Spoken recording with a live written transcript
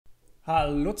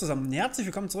Hallo zusammen, herzlich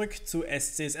willkommen zurück zu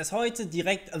SCSS. Heute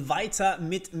direkt weiter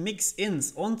mit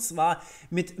Mixins, und zwar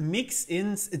mit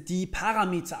Mixins, die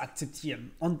Parameter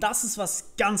akzeptieren. Und das ist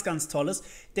was ganz, ganz Tolles,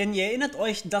 denn ihr erinnert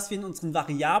euch, dass wir in unseren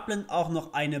Variablen auch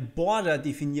noch eine Border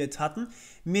definiert hatten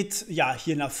mit, ja,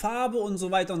 hier einer Farbe und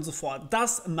so weiter und so fort.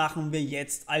 Das machen wir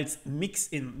jetzt als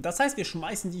Mixin. Das heißt, wir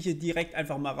schmeißen die hier direkt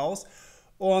einfach mal raus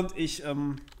und ich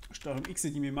Steuerung-X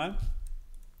die mir mal.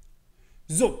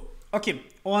 So. Okay,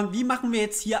 und wie machen wir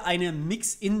jetzt hier eine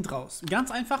Mixin draus? Ganz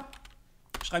einfach,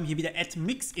 schreiben hier wieder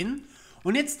 @mixin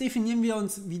und jetzt definieren wir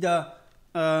uns wieder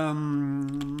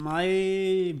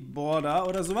myBorder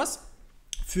oder sowas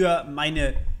für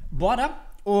meine Border.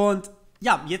 Und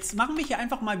ja, jetzt machen wir hier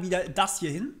einfach mal wieder das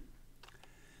hier hin.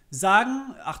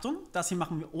 Sagen, Achtung, das hier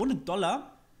machen wir ohne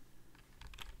Dollar.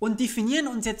 Und definieren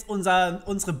uns jetzt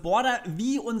unsere Border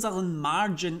wie unseren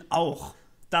Margin auch.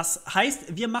 Das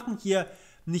heißt, wir machen hier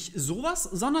nicht sowas,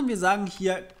 sondern wir sagen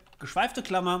hier geschweifte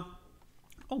Klammer.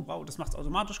 Oh wow, das macht es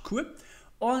automatisch, cool.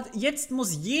 Und jetzt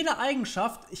muss jede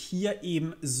Eigenschaft hier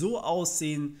eben so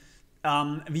aussehen,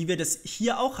 wie wir das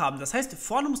hier auch haben. Das heißt,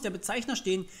 vorne muss der Bezeichner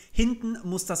stehen, hinten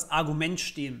muss das Argument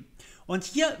stehen. Und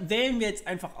hier wählen wir jetzt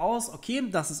einfach aus, okay,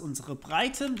 das ist unsere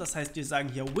Breite. Das heißt, wir sagen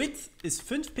hier Width ist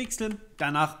 5 Pixel,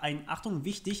 danach ein, Achtung,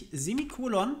 wichtig,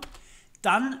 Semikolon,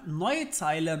 dann neue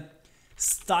Zeile,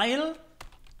 Style,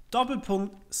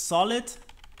 Doppelpunkt Solid,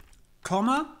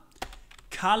 Komma,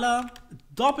 Color,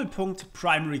 Doppelpunkt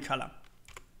Primary Color.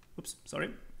 Ups, sorry.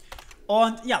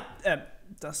 Und ja,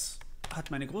 das hat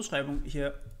meine Großschreibung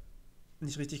hier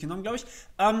nicht richtig genommen, glaube ich.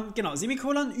 Genau,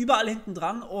 Semikolon, überall hinten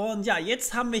dran. Und ja,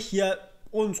 jetzt haben wir hier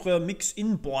unsere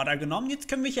Mixin-Border genommen. Jetzt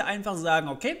können wir hier einfach sagen,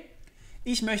 okay,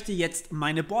 ich möchte jetzt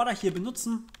meine Border hier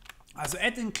benutzen. Also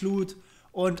add-include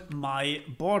und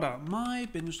myBorder.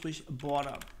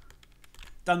 My-Border.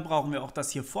 Dann brauchen wir auch das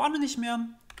hier vorne nicht mehr.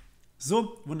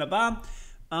 So, wunderbar.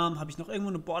 Habe ich noch irgendwo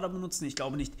eine Border benutzt? Nee, ich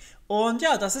glaube nicht. Und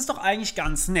ja, das ist doch eigentlich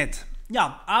ganz nett.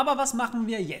 Ja, aber was machen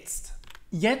wir jetzt?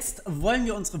 Jetzt wollen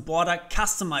wir unsere Border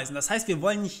customizen. Das heißt, wir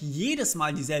wollen nicht jedes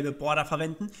Mal dieselbe Border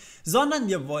verwenden, sondern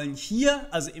wir wollen hier,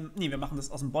 wir machen das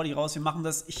aus dem Body raus, wir machen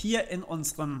das hier in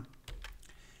unser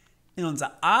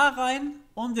A rein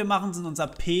und wir machen es in unser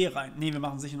P rein. Ne, wir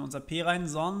machen es nicht in unser P rein,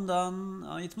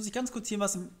 sondern, jetzt muss ich ganz kurz hier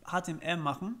was im HTML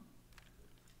machen.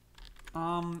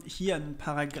 Hier einen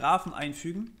Paragraphen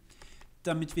einfügen,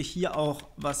 damit wir hier auch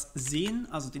was sehen,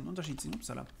 also den Unterschied sehen.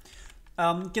 Upsala.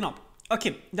 Genau,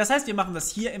 okay, das heißt, wir machen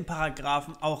das hier im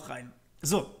Paragraphen auch rein.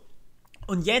 So,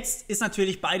 und jetzt ist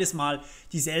natürlich beides mal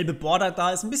dieselbe Border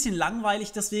da, ist ein bisschen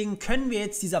langweilig, deswegen können wir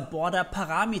jetzt dieser Border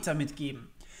Parameter mitgeben.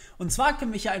 Und zwar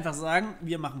können wir hier einfach sagen,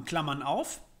 wir machen Klammern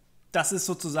auf. Das ist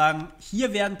sozusagen,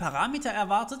 hier werden Parameter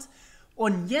erwartet.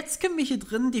 Und jetzt können wir hier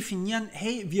drin definieren,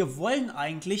 hey, wir wollen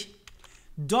eigentlich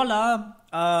Dollar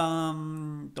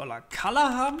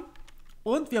Color haben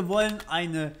und wir wollen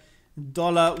eine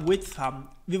Dollar Width haben.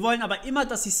 Wir wollen aber immer,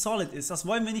 dass sie solid ist. Das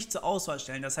wollen wir nicht zur Auswahl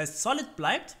stellen. Das heißt, solid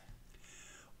bleibt.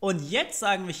 Und jetzt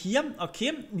sagen wir hier,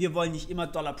 okay, wir wollen nicht immer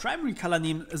Dollar Primary Color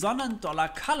nehmen, sondern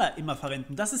Dollar Color immer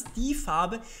verwenden. Das ist die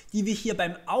Farbe, die wir hier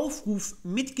beim Aufruf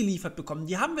mitgeliefert bekommen.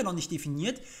 Die haben wir noch nicht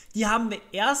definiert. Die haben wir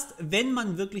erst, wenn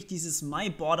man wirklich dieses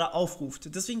myBorder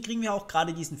aufruft. Deswegen kriegen wir auch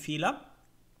gerade diesen Fehler.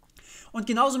 Und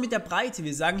genauso mit der Breite.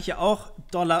 Wir sagen hier auch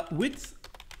Dollar Width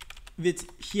wird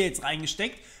hier jetzt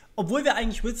reingesteckt, obwohl wir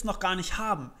eigentlich Width noch gar nicht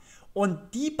haben.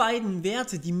 Und die beiden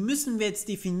Werte, die müssen wir jetzt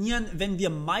definieren, wenn wir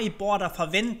myBorder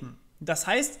verwenden. Das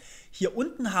heißt, hier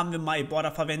unten haben wir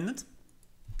myBorder verwendet.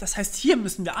 Das heißt, hier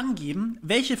müssen wir angeben,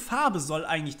 welche Farbe soll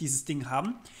eigentlich dieses Ding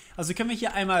haben. Also können wir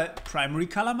hier einmal Primary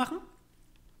Color machen.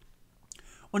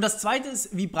 Und das zweite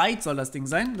ist, wie breit soll das Ding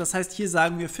sein. Das heißt, hier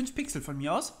sagen wir 5 Pixel von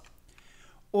mir aus.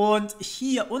 Und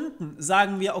hier unten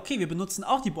sagen wir, okay, wir benutzen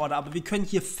auch die Border, aber wir können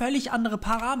hier völlig andere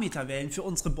Parameter wählen für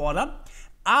unsere Border.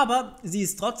 Aber sie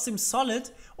ist trotzdem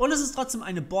solid und es ist trotzdem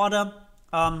eine Border,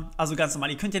 also ganz normal.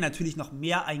 Ihr könnt ja natürlich noch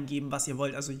mehr eingeben, was ihr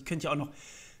wollt. Also ihr könnt ja auch noch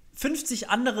 50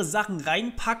 andere Sachen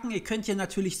reinpacken. Ihr könnt ja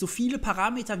natürlich so viele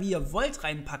Parameter, wie ihr wollt,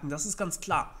 reinpacken. Das ist ganz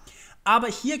klar. Aber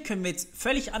hier können wir jetzt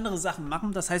völlig andere Sachen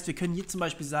machen. Das heißt, wir können hier zum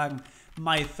Beispiel sagen,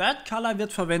 myThirdColor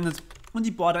wird verwendet und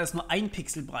die Border ist nur 1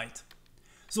 Pixel breit.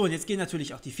 So, und jetzt gehen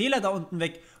natürlich auch die Fehler da unten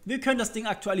weg. Wir können das Ding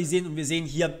aktualisieren und wir sehen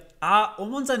hier,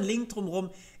 um unseren Link drumherum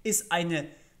ist eine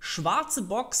schwarze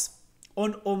Box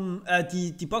und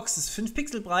die Box ist 5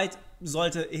 Pixel breit,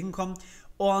 sollte hinkommen.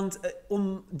 Und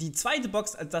um die zweite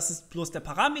Box, das ist bloß der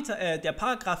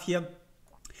Paragraph hier,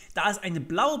 da ist eine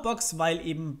blaue Box, weil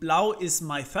eben blau ist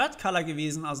myThirdColor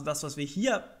gewesen, also das, was wir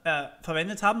hier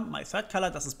verwendet haben, myThirdColor,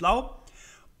 das ist blau.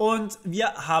 Und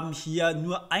wir haben hier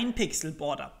nur 1 Pixel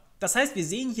Border. Das heißt, wir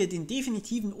sehen hier den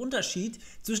definitiven Unterschied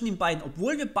zwischen den beiden,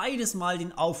 obwohl wir beides mal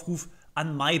den Aufruf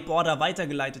an myBorder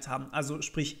weitergeleitet haben, also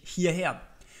sprich hierher.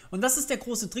 Und das ist der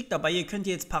große Trick dabei, ihr könnt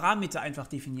jetzt Parameter einfach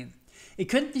definieren. Ihr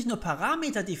könnt nicht nur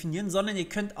Parameter definieren, sondern ihr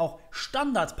könnt auch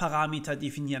Standardparameter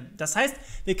definieren. Das heißt,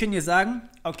 wir können hier sagen,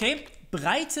 okay,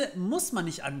 Breite muss man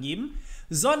nicht angeben,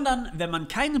 sondern wenn man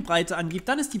keine Breite angibt,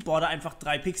 dann ist die Border einfach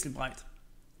 3 Pixel breit.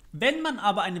 Wenn man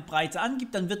aber eine Breite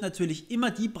angibt, dann wird natürlich immer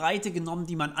die Breite genommen,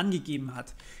 die man angegeben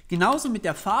hat. Genauso mit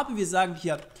der Farbe, wir sagen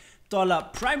hier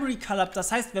 $Primary Color,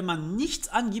 das heißt, wenn man nichts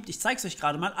angibt, ich zeige es euch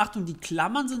gerade mal, Achtung, die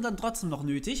Klammern sind dann trotzdem noch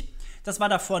nötig. Das war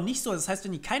davor nicht so, das heißt,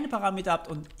 wenn ihr keine Parameter habt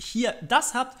und hier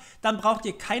das habt, dann braucht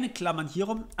ihr keine Klammern hier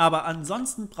rum, aber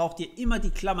ansonsten braucht ihr immer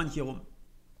die Klammern hier rum.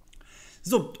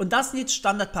 So, und das sind jetzt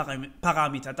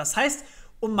Standardparameter, das heißt,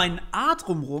 um meinen A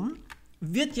drumherum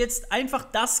wird jetzt einfach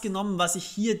das genommen, was ich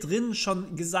hier drin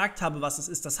schon gesagt habe, was es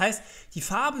ist. Das heißt, die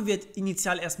Farbe wird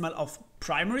initial erstmal auf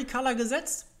Primary Color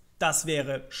gesetzt. Das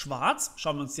wäre schwarz.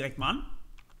 Schauen wir uns direkt mal an.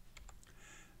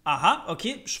 Aha,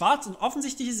 okay, schwarz, und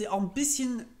offensichtlich ist sie auch ein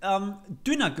bisschen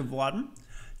dünner geworden.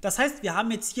 Das heißt, wir haben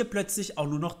jetzt hier plötzlich auch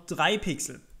nur noch 3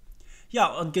 Pixel. Ja,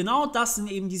 und genau das sind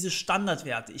eben diese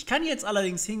Standardwerte. Ich kann jetzt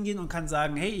allerdings hingehen und kann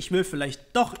sagen, hey, ich will vielleicht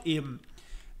doch eben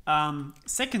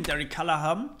Secondary Color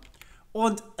haben.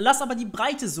 Und lass aber die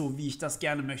Breite so, wie ich das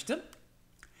gerne möchte.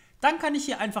 Dann kann ich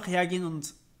hier einfach hergehen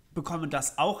und bekomme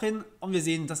das auch hin. Und wir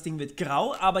sehen, das Ding wird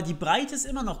grau, aber die Breite ist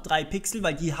immer noch 3 Pixel,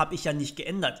 weil die habe ich ja nicht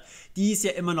geändert. Die ist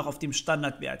ja immer noch auf dem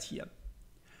Standardwert hier.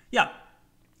 Ja,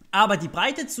 aber die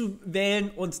Breite zu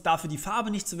wählen und dafür die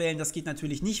Farbe nicht zu wählen, das geht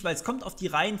natürlich nicht, weil es kommt auf die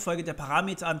Reihenfolge der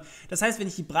Parameter an. Das heißt, wenn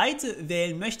ich die Breite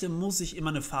wählen möchte, muss ich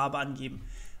immer eine Farbe angeben.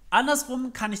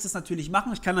 Andersrum kann ich das natürlich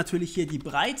machen. Ich kann natürlich hier die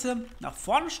Breite nach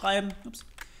vorne schreiben. Ups,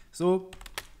 so.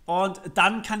 Und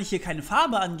dann kann ich hier keine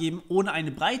Farbe angeben, ohne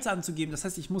eine Breite anzugeben. Das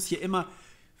heißt, ich muss hier immer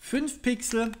 5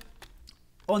 Pixel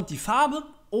und die Farbe,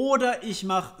 oder ich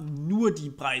mache nur die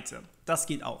Breite. Das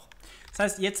geht auch. Das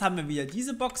heißt, jetzt haben wir wieder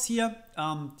diese Box hier,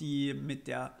 die mit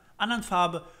der anderen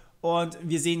Farbe. Und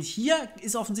wir sehen, hier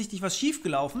ist offensichtlich was schief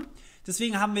gelaufen.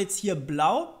 Deswegen haben wir jetzt hier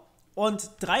blau und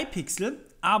 3 Pixel.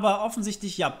 Aber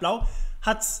offensichtlich, ja, Blau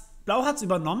hat's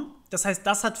übernommen. Das heißt,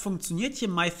 das hat funktioniert, hier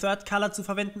myThirdColor zu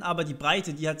verwenden, aber die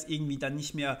Breite, die hat es irgendwie dann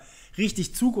nicht mehr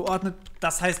richtig zugeordnet.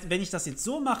 Das heißt, wenn ich das jetzt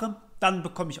so mache, dann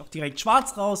bekomme ich auch direkt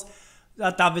schwarz raus.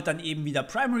 Da wird dann eben wieder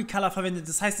Primary Color verwendet.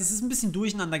 Das heißt, es ist ein bisschen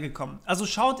durcheinander gekommen. Also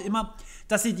schaut immer,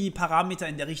 dass ihr die Parameter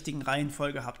in der richtigen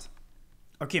Reihenfolge habt.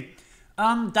 Okay,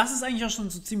 das ist eigentlich auch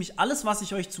schon so ziemlich alles, was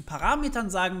ich euch zu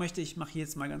Parametern sagen möchte. Ich mache hier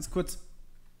jetzt mal ganz kurz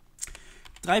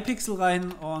 3 Pixel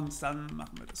rein und dann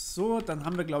machen wir das so. Dann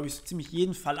haben wir, glaube ich, so ziemlich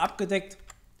jeden Fall abgedeckt.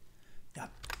 Ja,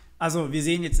 also wir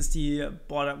sehen, jetzt ist die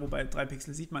Border, wobei 3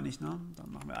 Pixel sieht man nicht, ne?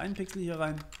 Dann machen wir 1 Pixel hier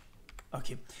rein.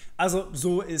 Okay, also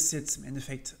so ist jetzt im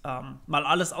Endeffekt mal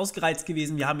alles ausgereizt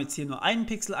gewesen. Wir haben jetzt hier nur 1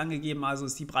 Pixel angegeben, also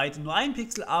ist die Breite nur 1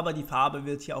 Pixel, aber die Farbe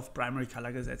wird hier auf Primary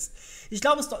Color gesetzt. Ich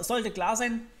glaube, es sollte klar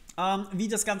sein, wie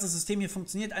das ganze System hier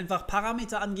funktioniert. Einfach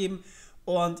Parameter angeben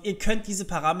und ihr könnt diese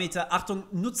Parameter, Achtung,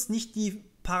 nutzt nicht die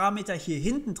Parameter hier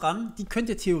hinten dran, die könnt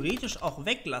ihr theoretisch auch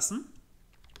weglassen.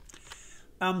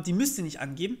 Die müsst ihr nicht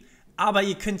angeben, aber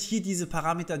ihr könnt hier diese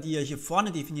Parameter, die ihr hier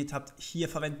vorne definiert habt, hier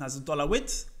verwenden. Also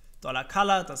 $Width,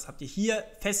 $Color, das habt ihr hier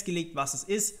festgelegt, was es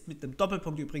ist, mit einem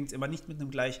Doppelpunkt übrigens, immer nicht mit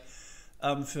einem Gleich.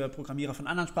 Für Programmierer von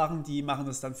anderen Sprachen, die machen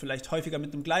das dann vielleicht häufiger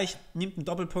mit einem Gleich. Nehmt einen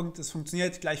Doppelpunkt, das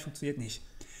funktioniert, Gleich funktioniert nicht.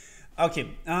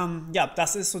 Okay, ja,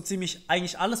 das ist so ziemlich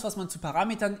eigentlich alles, was man zu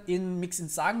Parametern in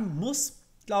Mixins sagen muss,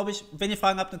 glaube ich. Wenn ihr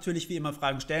Fragen habt, natürlich wie immer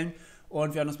Fragen stellen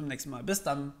und wir hören uns beim nächsten Mal. Bis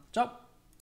dann, ciao!